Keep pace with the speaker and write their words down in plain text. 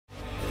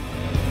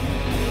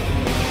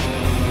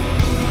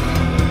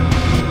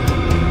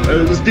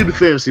let's do the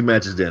fantasy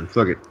matches then.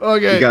 Fuck it.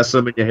 Okay. You got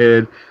some in your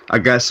head. I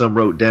got some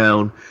wrote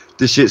down.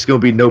 This shit's gonna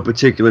be no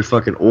particular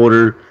fucking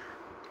order.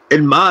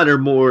 And mine are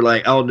more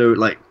like, I don't know,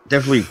 like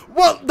definitely.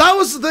 Well, that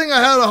was the thing I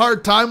had a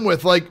hard time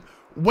with. Like,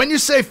 when you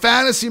say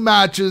fantasy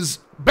matches,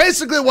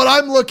 basically what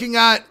I'm looking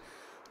at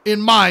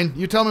in mine,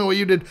 you tell me what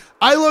you did.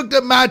 I looked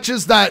at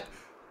matches that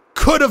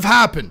could have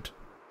happened.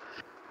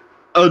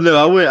 Oh no,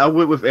 I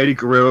went with Eddie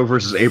Guerrero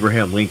versus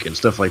Abraham Lincoln,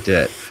 stuff like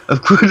that.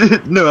 Of course,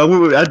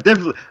 no, I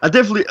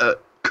definitely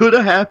could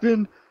have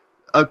happened.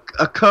 A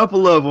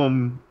couple of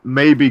them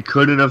maybe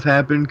couldn't have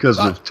happened because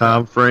of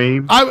time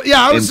frame.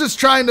 I was just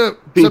trying to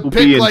pick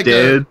like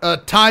a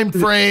time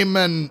frame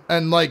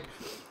and like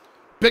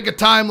pick a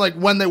time like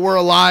when they were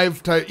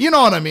alive. You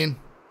know what I mean?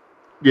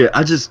 Yeah,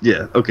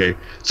 okay.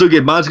 So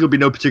again, mine's gonna be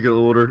no particular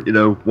order.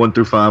 1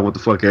 through 5, what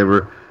the fuck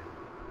ever.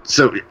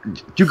 So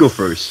you go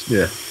first.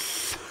 Yeah.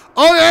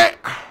 Okay.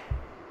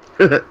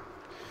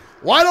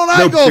 Why don't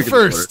I go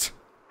first?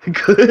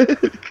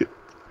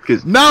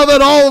 Now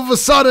that all of a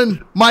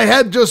sudden my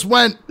head just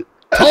went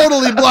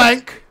totally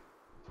blank.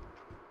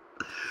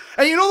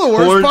 And you know the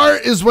worst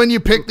part is when you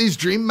pick these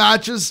dream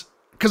matches,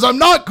 because I'm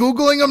not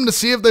Googling them to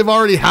see if they've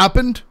already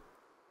happened.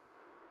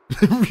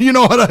 You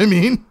know what I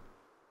mean?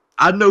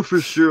 I know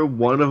for sure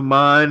one of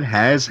mine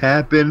has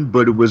happened,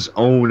 but it was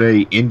on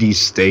a indie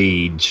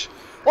stage.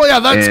 Oh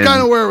yeah, that's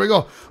kind of where we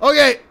go.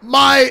 Okay,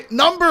 my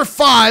number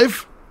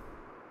 5,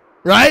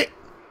 right?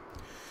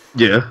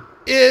 Yeah.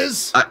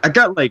 Is I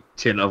got like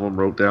 10 of them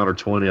wrote down or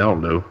 20, I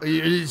don't know.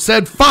 You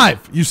said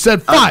 5. You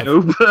said 5. I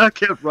know, but I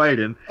kept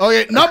writing.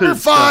 Okay, number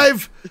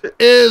 5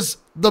 is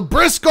the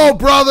Briscoe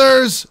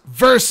Brothers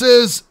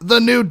versus the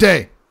New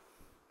Day.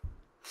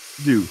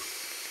 New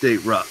Day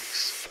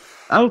rocks.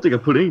 I don't think I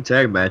put any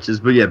tag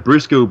matches, but yeah,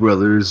 Briscoe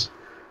Brothers.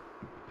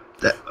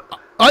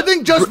 I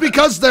think just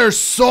because they're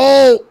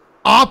so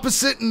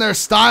opposite in their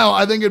style,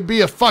 I think it'd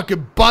be a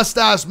fucking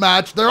bust-ass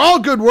match. They're all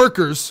good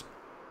workers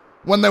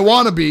when they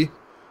want to be.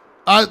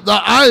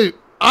 I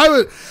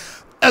would,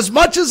 as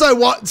much as I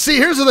want. See,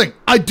 here's the thing.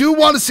 I do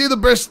want to see the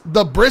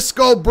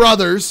Briscoe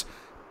Brothers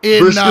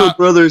in Briscoe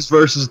Brothers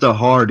versus the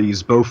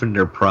Hardys, both in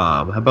their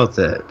prime. How about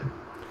that?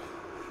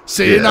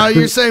 See, now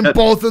you're saying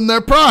both in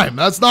their prime.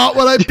 That's not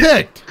what I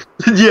picked.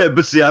 Yeah,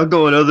 but see, I'm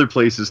going other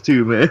places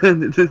too,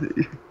 man.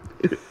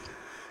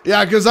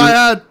 Yeah, because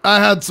I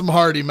had some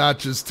Hardy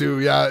matches too.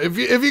 Yeah, if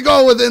you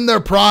go within their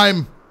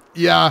prime,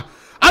 yeah.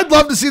 I'd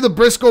love to see the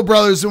Briscoe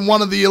Brothers in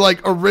one of the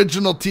like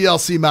original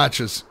TLC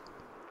matches.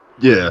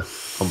 Yeah,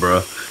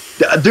 bro.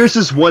 There's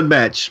this one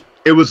match.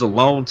 It was a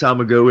long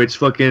time ago. It's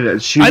fucking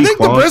shitty. I think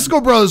the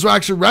Briscoe Brothers were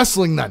actually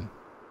wrestling then.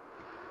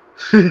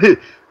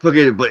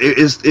 Fucking, but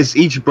it's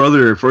each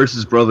brother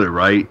versus brother,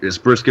 right? It's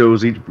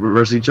Briscoes each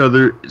versus each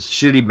other. It's a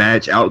shitty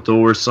match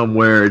outdoors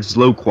somewhere. It's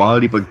low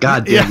quality, but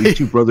goddamn, these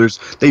two brothers,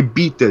 they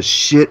beat the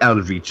shit out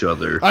of each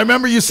other. I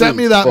remember you sent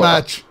me that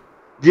match.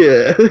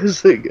 Yeah,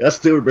 it's like, I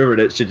still remember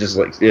that shit. Just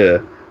like, yeah,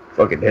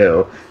 fucking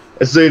hell.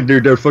 I said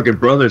they're fucking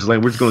brothers. Like,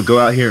 we're just gonna go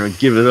out here and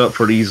give it up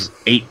for these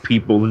 8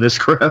 people in this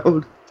crowd.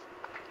 All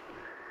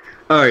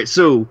right,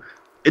 so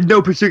in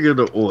no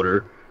particular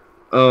order.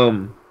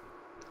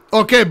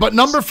 Okay, but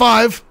number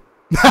 5.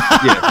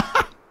 Yeah.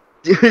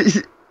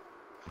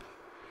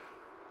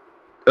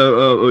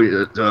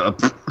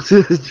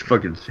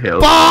 Fucking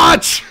hell.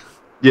 Botch!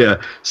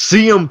 Yeah,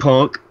 CM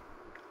Punk.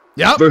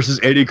 Yep. Versus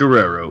Eddie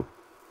Guerrero.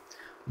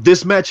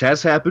 This match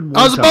has happened one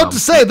I was about to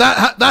say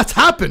that's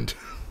happened.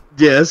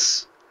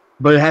 Yes,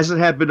 but it hasn't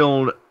happened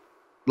on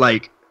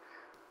like.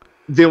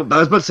 I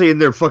was about to say in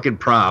their fucking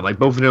prime, like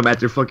both of them at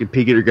their fucking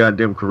peak of their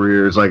goddamn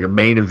careers, like a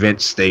main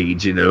event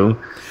stage, you know.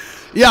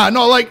 Yeah,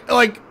 no, like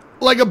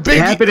a big.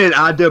 It happened in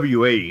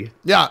IWA.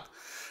 Yeah,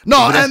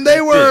 no, and they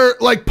were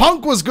like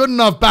Punk was good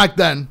enough back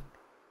then,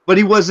 but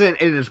he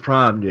wasn't in his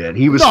prime yet.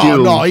 He was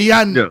still. No, he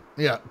hadn't.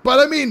 Yeah, but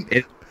I mean,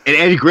 and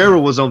Eddie Guerrero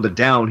was on the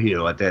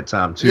downhill at that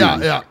time too.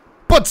 Yeah.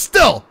 But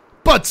still.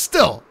 But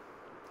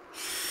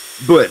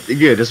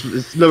again,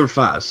 it's number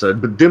 5, son.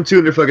 But them two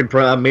in their fucking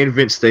prime, main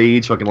event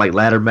stage, fucking like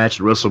ladder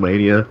match at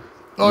WrestleMania.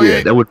 Oh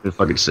yeah, that would have been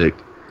fucking sick.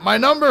 My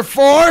number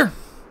 4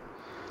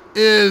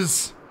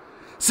 is.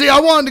 See, I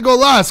wanted to go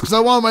last because I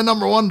wanted my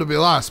number 1 to be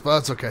last, but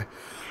that's okay.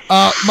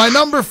 My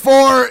number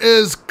 4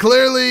 is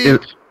clearly.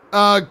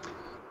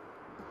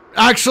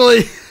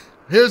 Actually,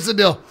 here's the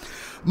deal.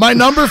 My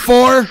number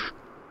 4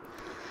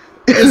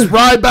 is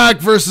Ryback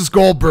versus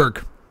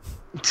Goldberg.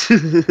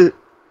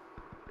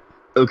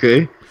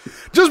 Okay.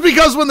 Just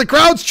because when the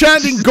crowd's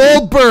chanting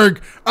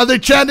Goldberg, are they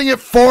chanting it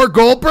for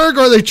Goldberg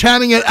or are they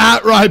chanting it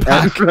at Ryback?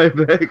 At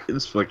Ryback.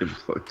 It's fucking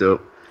fucked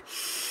up.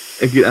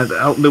 Again, I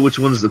don't know which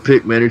ones to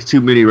pick, man. There's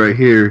too many right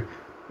here.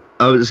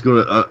 I was just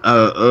gonna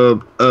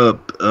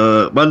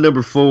my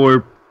number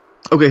 4.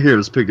 Okay, here,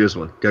 let's pick this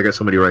one. I got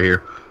somebody right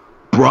here.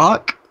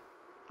 Brock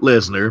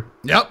Lesnar.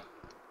 Yep.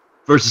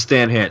 Versus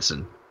Stan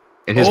Hansen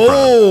in his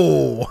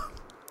prime.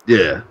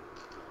 Yeah.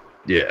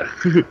 Yeah.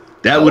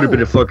 That would have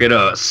been a fucking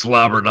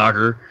slobber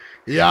knocker.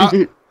 Yeah.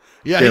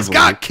 Yeah, he's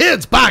got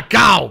kids. By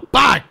God.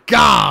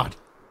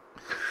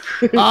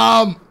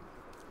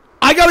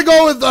 I gotta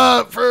go with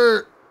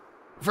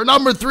for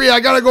number 3, I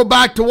got to go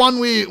back to one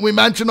we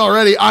mentioned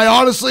already. I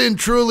honestly and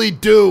truly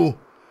do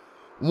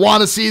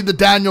want to see the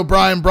Daniel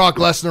Bryan-Brock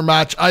Lesnar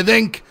match. I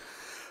think,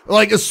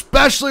 like,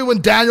 especially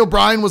when Daniel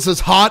Bryan was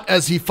as hot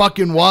as he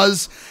fucking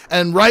was,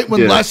 and right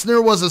when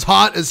Lesnar was as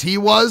hot as he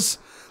was,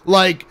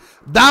 like,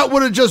 that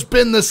would have just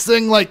been this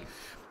thing, like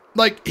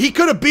he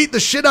could have beat the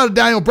shit out of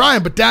Daniel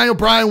Bryan, but Daniel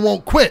Bryan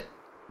won't quit.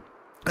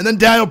 And then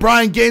Daniel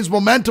Bryan gains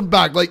momentum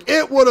back. Like,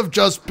 it would have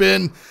just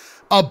been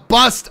a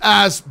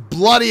bust-ass,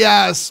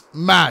 bloody-ass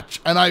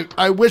match, and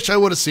I wish I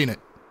would have seen it.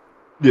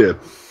 Yeah,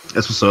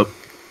 that's what's up.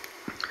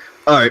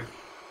 All right.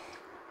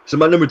 So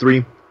my number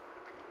 3,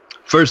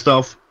 first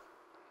off,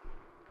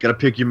 gotta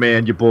pick your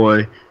man, your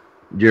boy,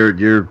 you're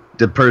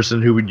the person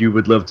who you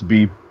would love to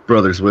be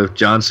brothers with,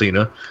 John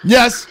Cena.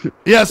 Yes,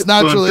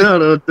 naturally.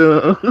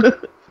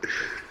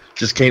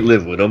 Just can't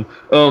live with him.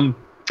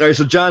 All right,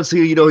 so John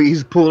Cena, you know,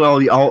 he's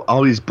pulling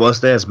all these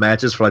bust ass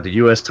matches for like the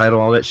U.S.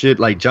 title, all that shit.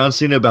 Like John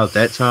Cena about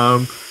that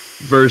time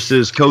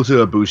versus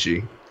Kota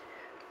Ibushi.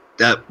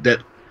 That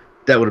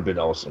would have been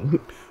awesome.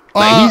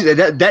 Like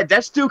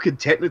that still could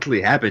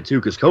technically happen too,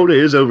 because Kota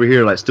is over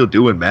here like still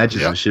doing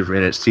matches and shit for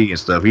NXT and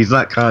stuff. He's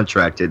not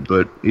contracted,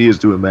 but he is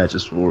doing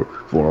matches for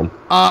him.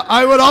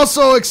 I would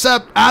also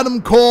accept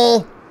Adam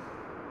Cole,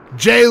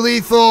 Jay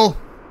Lethal,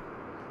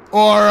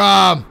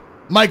 or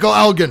Michael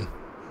Elgin.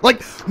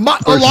 Like a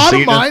lot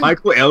of mine,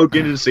 Michael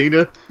Elgin and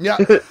Cena. Yeah,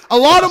 a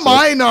lot of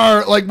mine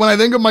are like, when I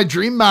think of my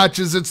dream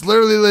matches, it's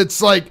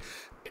like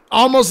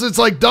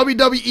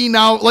WWE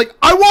now. Like,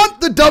 I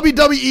want the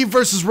WWE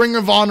versus Ring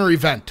of Honor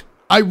event.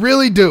 I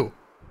really do.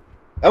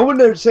 I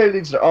wouldn't say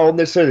these are all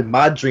necessarily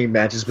my dream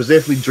matches, but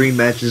definitely dream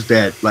matches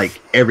that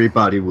like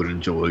everybody would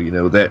enjoy. You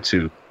know that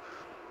too.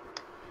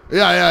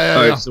 Yeah.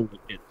 All right, so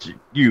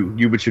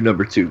you, what's your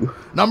number 2?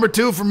 Number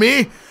 2 for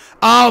me,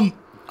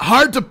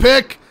 hard to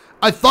pick.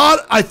 I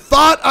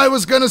thought I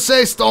was gonna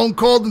say Stone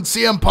Cold and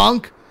CM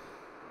Punk.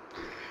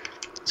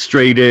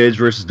 Straight Edge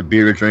versus the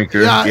beer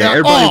drinker. Yeah.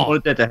 Everybody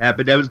wanted that to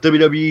happen. That was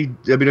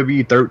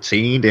WWE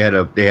 13. They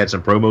had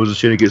some promos and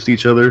shit against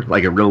each other,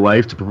 like in real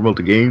life, to promote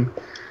the game.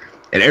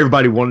 And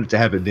everybody wanted it to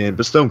happen then,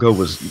 but Stone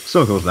Cold's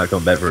not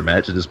coming back for a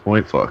match at this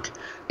point. Fuck.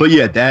 But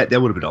yeah, that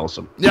would have been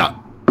awesome. Yeah.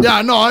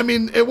 No, I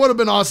mean, it would have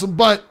been awesome.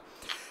 But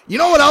you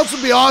know what else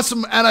would be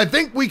awesome? And I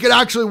think we could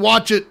actually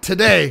watch it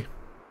today.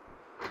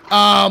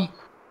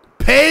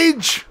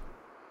 Paige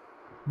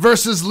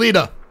versus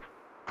Lita.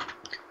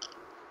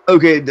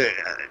 Okay,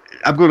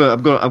 I'm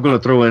gonna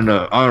throw in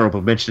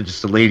honorable mention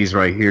just the ladies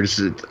right here,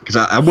 because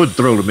I would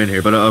throw them in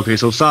here. But okay,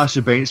 so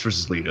Sasha Banks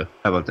versus Lita.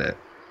 How about that?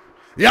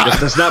 Yeah,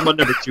 that's not my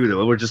number 2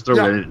 though. We're just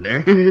throwing it in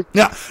there.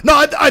 Yeah,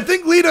 no, I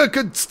think Lita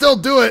could still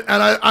do it,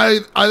 and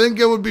I think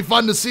it would be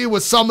fun to see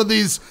with some of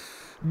these.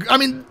 I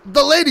mean,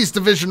 the ladies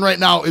division right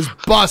now is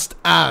bust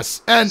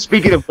ass. And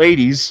speaking of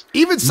ladies,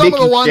 even some of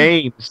the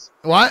ones.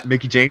 What?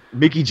 Mickie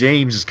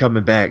James is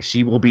coming back.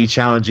 She will be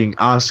challenging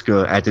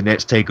Asuka at the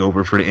next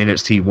takeover for the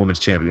NXT Women's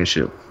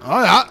Championship.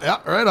 Oh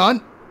yeah, right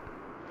on.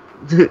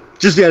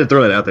 Just had to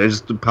throw it out there. It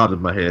just popped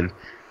in my head.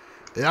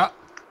 Yeah.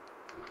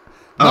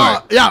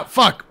 Right. Yeah.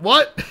 Fuck.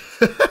 What?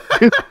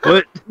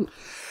 What?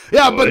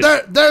 Yeah,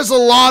 but there's a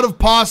lot of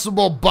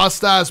possible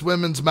bust ass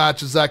women's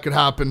matches that could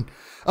happen.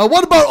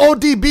 What about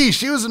ODB?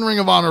 She was in Ring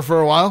of Honor for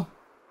a while.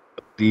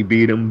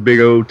 ODB, them big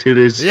old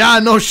titties. Yeah,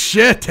 no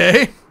shit,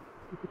 eh?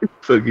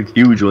 Fucking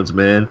huge ones,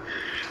 man.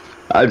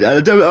 I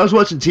was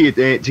watching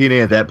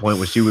TNA at that point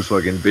when she was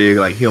fucking big.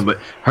 Like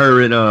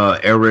her and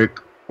Eric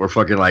were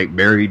fucking like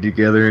married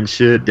together and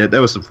shit. That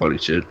was some funny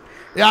shit.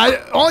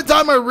 Yeah, only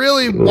time I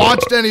really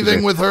watched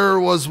anything with her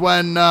was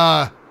when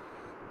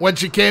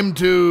she came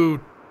to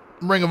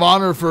Ring of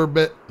Honor for a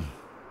bit.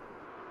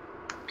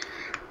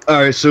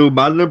 All right, so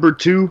my number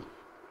 2,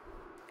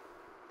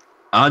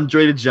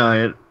 Andre the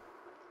Giant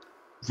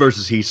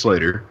versus Heath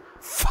Slater.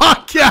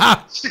 Fuck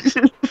yeah!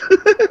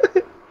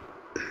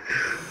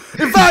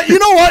 In fact, you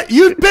know what?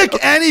 You pick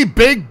any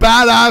big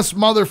badass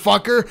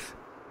motherfucker,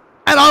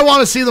 and I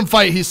want to see them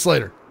fight Heath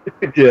Slater.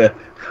 Yeah.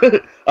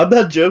 I'm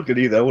not joking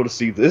either. I want to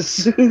see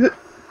this.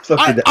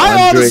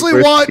 I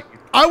honestly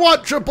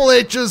want Triple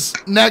H's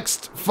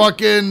next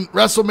fucking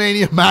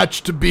WrestleMania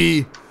match to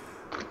be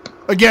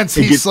against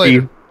Heath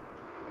Slater.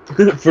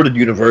 For the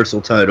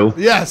Universal title.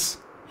 Yes.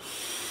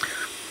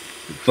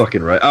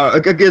 Fucking right. I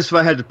guess if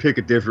I had to pick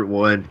a different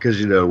one, because,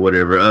 you know,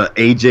 whatever.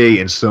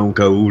 AJ and Stone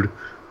Cold.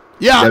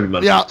 Yeah. That'd be my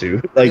number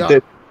 2. Like,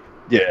 that.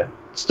 Yeah.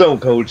 Stone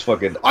Cold's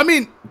fucking. I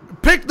mean,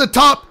 pick the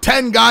top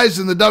 10 guys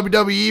in the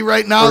WWE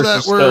right now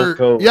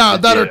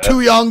that are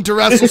too young to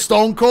wrestle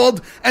Stone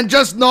Cold, and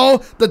just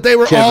know that they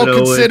were all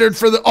considered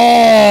for the.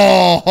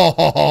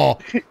 Oh.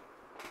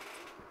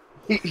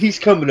 He's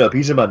coming up.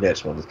 He's in my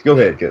next one. Go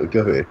ahead. Go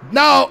ahead.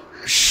 Now,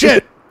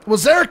 shit.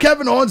 Was there a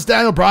Kevin Owens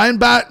Daniel Bryan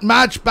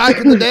match back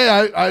in the day?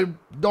 I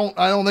don't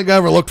think I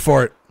ever looked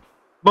for it.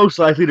 Most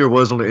likely there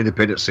was on the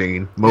independent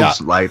scene.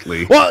 Most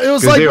likely. Well, it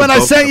was like when I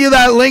sent you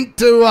that link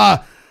to.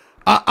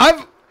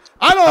 I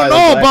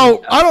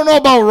don't know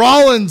about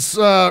Rollins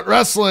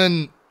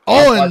wrestling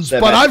Owens,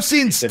 but I've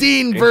seen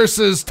Steen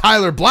versus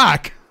Tyler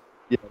Black.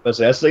 Yeah,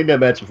 I seen that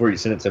match before you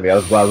sent it to me. I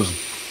was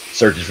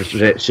searching for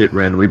shit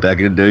randomly back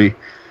in the day.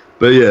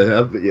 But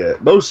yeah,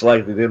 most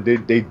likely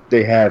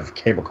they have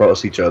came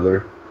across each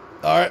other.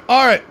 All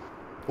right.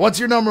 What's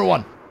your number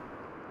one?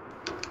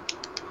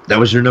 That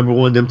was your number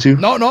one, them two?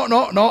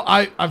 No.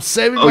 I'm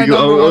saving my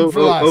number one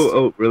for last.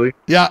 Oh, really?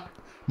 Yeah.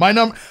 My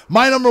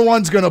number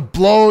one's gonna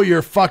blow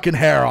your fucking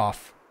hair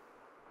off.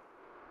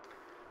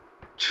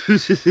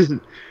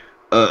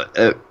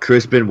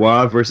 Chris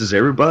Benoit versus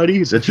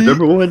everybody? Is that your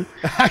number one?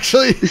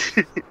 Actually,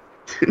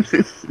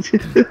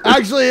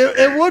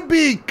 it would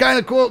be kind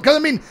of cool. Because, I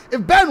mean,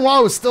 if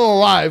Benoit was still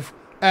alive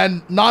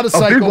and not a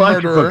psycho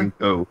murderer.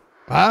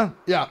 Huh?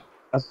 Yeah.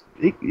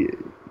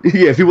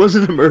 Yeah, if he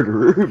wasn't a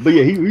murderer. But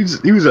yeah,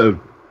 he was a...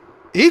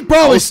 He'd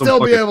probably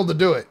still be able to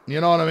do it.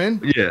 You know what I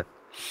mean? Yeah.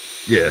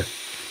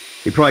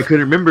 He probably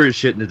couldn't remember his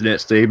shit in the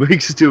next day, but he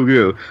could still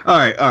go. All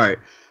right.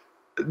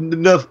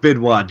 Enough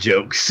Benoit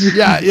jokes.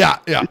 Yeah.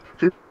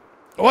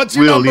 What's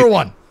your number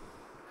one?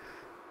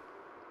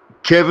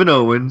 Kevin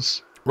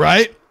Owens.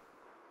 Right.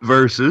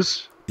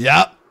 Versus.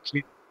 Yeah.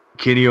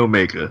 Kenny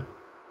Omega.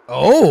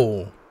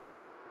 Oh.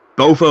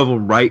 Both of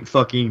them right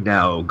fucking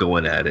now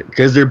going at it.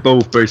 Because they're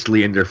both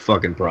basically in their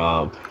fucking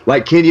prime.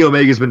 Like, Kenny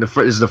Omega's been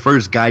is the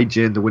first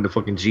Gaijin to win the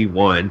fucking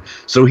G1.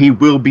 So he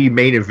will be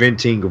main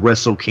eventing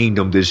Wrestle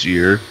Kingdom this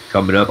year.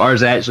 Coming up.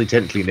 Ours actually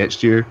technically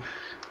next year.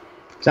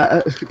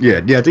 I think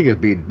it'd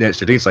be next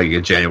year. I think it's like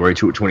in January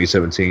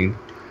 2017.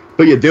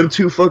 But yeah, them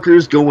two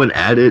fuckers going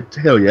at it.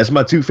 Hell yeah, that's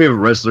my two favorite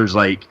wrestlers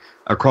like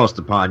across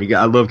the pond.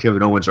 I love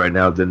Kevin Owens right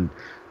now. Then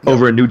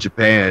over in New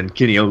Japan,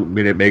 Kenny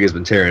Omega's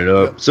been tearing it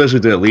up, especially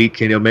the Elite.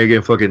 Kenny Omega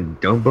and fucking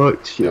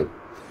Dumbuck. Shit.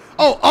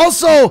 Oh,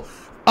 also,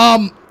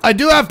 I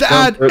do have to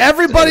add,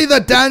 everybody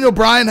that Daniel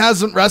Bryan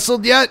hasn't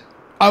wrestled yet,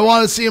 I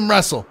want to see him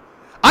wrestle.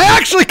 I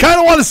actually kind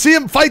of want to see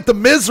him fight The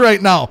Miz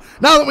right now.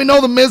 Now that we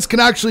know The Miz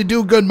can actually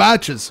do good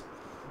matches.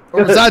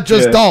 Or is that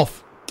just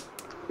Dolph?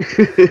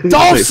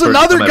 Dolph's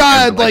another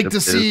guy I'd like to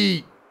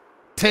see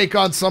take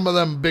on some of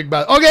them big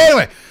bad. Okay,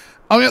 anyway.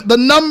 The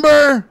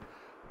number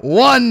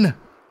one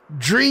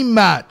dream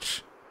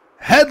match.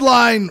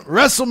 Headline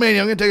WrestleMania.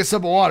 I'm going to take a sip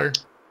of water.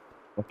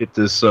 I'll get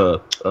this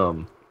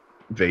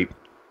vape.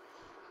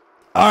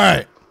 All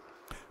right.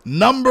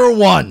 Number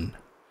one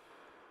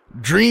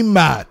dream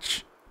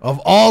match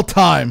of all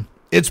time.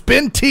 It's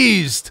been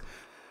teased.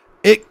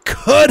 It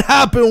could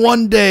happen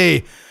one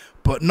day,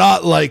 but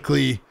not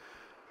likely.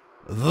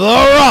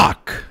 The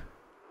Rock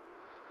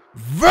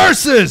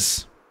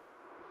versus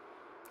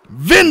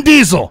Vin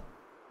Diesel.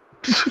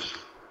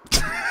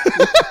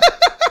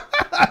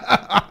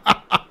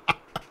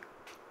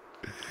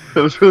 That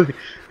was really...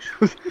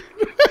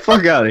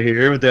 Fuck out of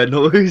here with that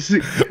noise.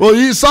 Well,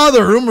 you saw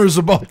the rumors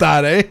about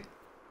that, eh?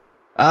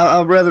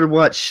 I'd rather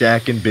watch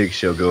Shaq and Big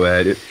Show go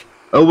at it.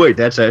 Oh, wait,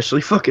 that's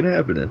actually fucking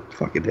happening.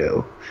 Fucking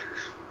hell.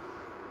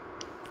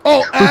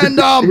 Oh,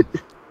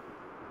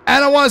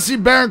 and I want to see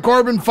Baron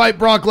Corbin fight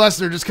Brock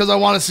Lesnar just because I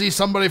want to see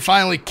somebody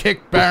finally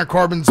kick Baron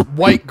Corbin's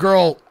white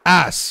girl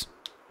ass.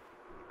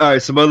 All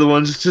right, some other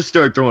ones. Just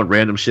start throwing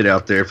random shit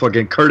out there.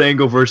 Fucking Kurt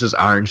Angle versus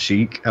Iron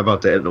Sheik. How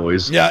about that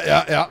noise?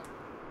 Yeah.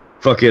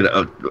 Fucking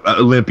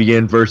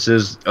Olympian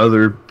versus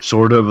other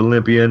sort of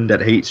Olympian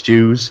that hates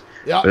Jews.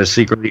 Yeah. But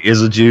secretly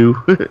is a Jew.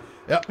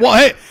 Yeah. Well,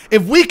 hey,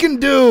 if we can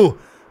do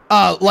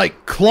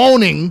like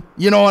cloning,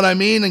 you know what I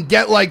mean, and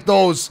get like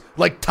those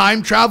like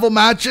time travel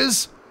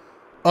matches.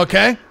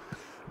 Okay,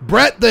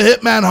 Bret the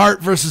Hitman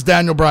Hart versus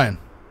Daniel Bryan.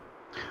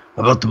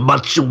 How about the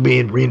Macho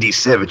Man Randy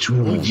Savage?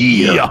 Ooh,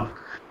 yeah.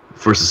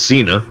 Versus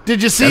Cena.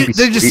 Did you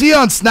see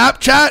on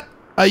Snapchat?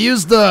 I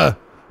used the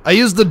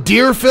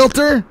deer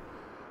filter,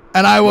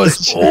 and I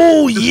was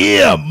oh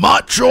yeah,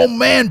 Macho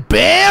Man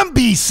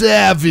Bambi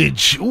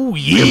Savage. Oh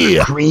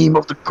yeah, cream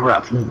of the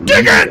crop.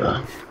 Dig it.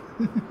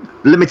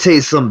 Let me tell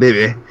you something,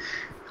 baby.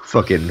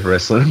 Fucking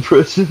wrestling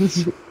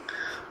impressions.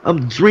 I'm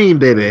the dream,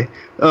 baby.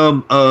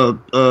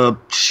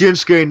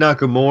 Shinsuke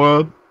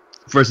Nakamura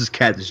versus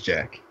Cactus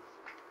Jack.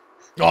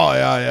 Oh,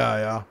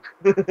 yeah.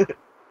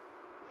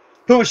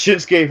 Who is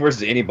Shinsuke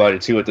versus anybody,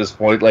 too, at this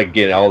point? Like,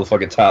 getting all the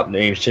fucking top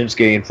names.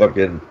 Shinsuke and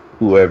fucking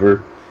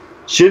whoever.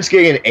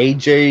 Shinsuke and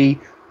AJ,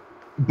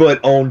 but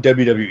on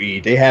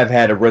WWE. They have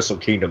had a Wrestle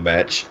Kingdom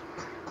match.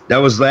 That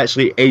was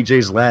actually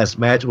AJ's last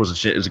match.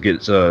 Was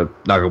against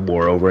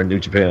Nakamura over in New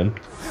Japan.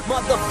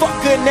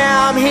 Motherfucker,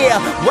 now I'm here.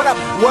 What up,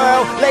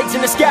 world? Legs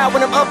in the sky when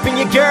I'm up in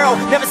your girl.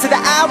 Never said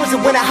that I was a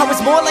winner. I was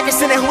more like a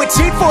sinner who would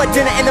cheat for a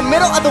dinner in the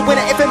middle of the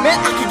winter. If it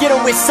meant I could get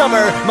on with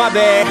summer, my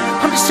bad.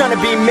 I'm just trying to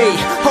be me.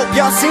 Hope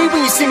y'all see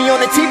when you see me on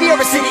the TV or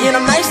a city. And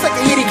I'm nice like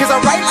a heater, cause I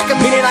write like a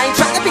mean it. I ain't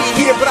trying to be a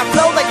heater, but I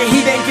flow like a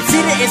heathen. And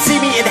concede it and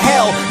see me in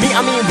hell. Me,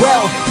 I mean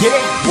well. Get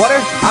it? Water,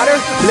 otter,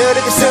 blood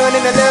of the sun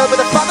and the love of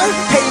the father.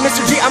 Hey,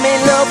 Mr. G, I'm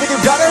in love with your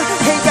daughter.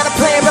 Ain't got a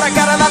plan, but I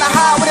got a lot of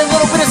high with a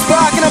little bit of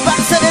spark. And I'm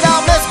about to set it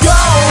off. Let's go.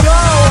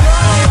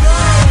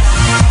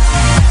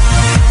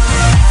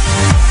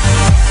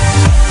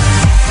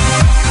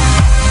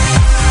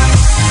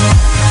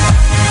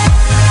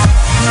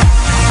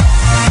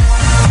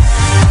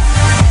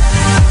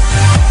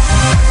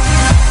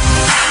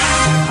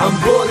 I'm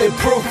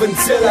bulletproof,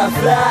 I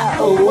fly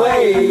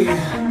away,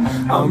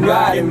 I'm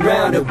riding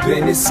round up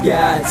in the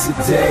sky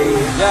today.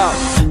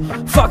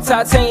 Yo, fuck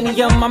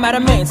titanium, I'm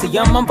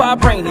adamantium, I'm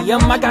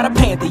vibranium. I got a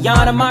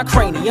pantheon in my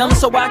cranium,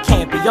 so I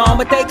can't be on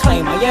what they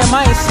claim I am.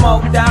 I ain't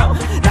smoked out,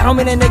 that don't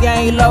mean a nigga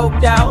ain't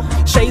loped out.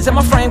 Shades in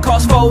my frame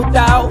cost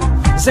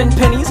 4,000 and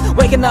pennies.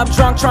 Waking up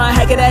drunk, trying to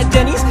hack it at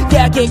Denny's.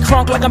 Yeah, I get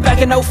crunk like I'm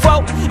back in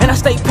 04, and I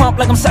stay pumped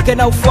like I'm sucking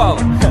 04.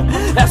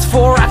 That's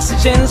 4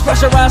 oxygens,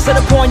 pressurized to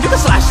the point you can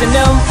slash in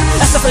them.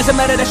 That's the face of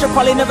matter that you'll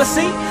probably never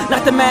see.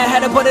 Not the mad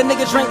hatter, but a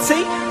nigga drink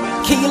tea.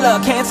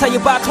 Keela, can't tell you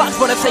about clocks,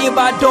 but I tell you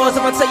about doors.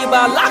 If I tell you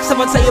about locks, if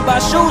I tell you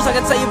about shoes, I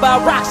can tell you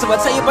about rocks. If I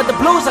tell you about the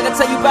blues, I can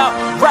tell you about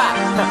rock.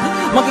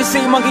 Monkey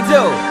see, monkey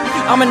do.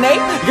 I'm an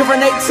ape, you're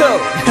an ape too.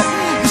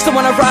 Used to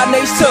wanna ride an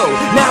ace too.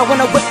 Now when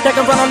I whip, I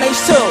can run on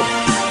ace too.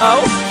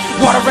 Oh,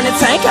 water in the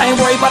tank, I ain't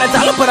worried about a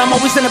dollar, but I'm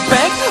always in the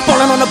bank.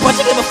 Ballin' on the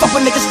budget, give a fuck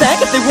what niggas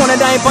think. If they want it,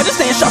 I ain't budget,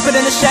 staying sharper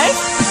than the shank.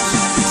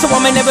 So I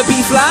may never be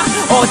fly,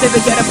 or they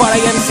forget about a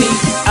MC.